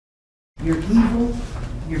You're evil,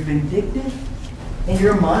 you're vindictive, and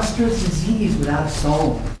you're a monstrous disease without a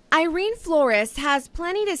soul. Irene Flores has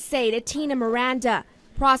plenty to say to Tina Miranda.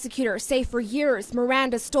 Prosecutors say for years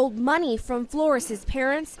Miranda stole money from Flores'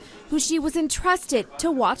 parents, who she was entrusted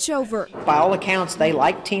to watch over. By all accounts, they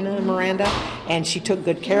liked Tina and Miranda, and she took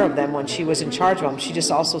good care of them when she was in charge of them. She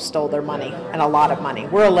just also stole their money, and a lot of money.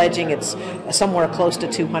 We're alleging it's somewhere close to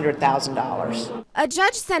 $200,000. A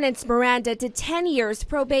judge sentenced Miranda to 10 years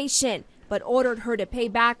probation, but ordered her to pay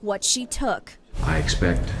back what she took. I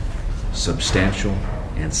expect substantial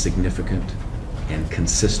and significant and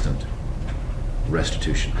consistent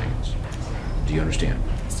restitution payments. Do you understand?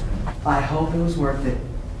 I hope it was worth it.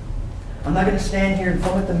 I'm not going to stand here and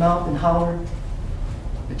foam at the mouth and holler,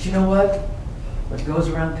 but you know what? What goes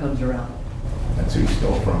around comes around. That's who he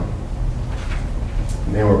stole from.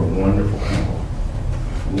 And they were wonderful people.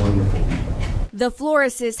 Wonderful people. The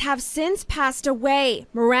Floreses have since passed away.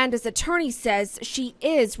 Miranda's attorney says she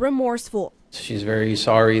is remorseful. She's very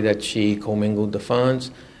sorry that she commingled the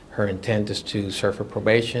funds. Her intent is to serve her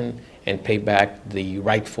probation and pay back the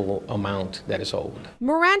rightful amount that is owed.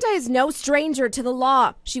 Miranda is no stranger to the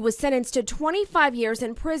law. She was sentenced to 25 years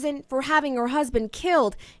in prison for having her husband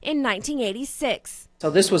killed in 1986. So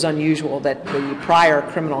this was unusual that the prior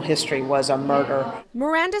criminal history was a murder.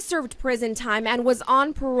 Miranda served prison time and was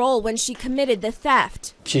on parole when she committed the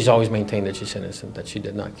theft. She's always maintained that she's innocent, that she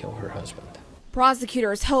did not kill her husband.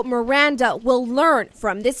 Prosecutors hope Miranda will learn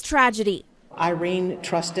from this tragedy. Irene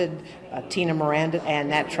trusted Tina Miranda,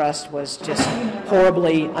 and that trust was just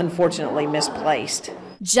horribly, unfortunately misplaced.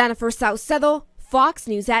 Jennifer Saucedo, Fox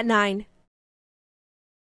News at 9.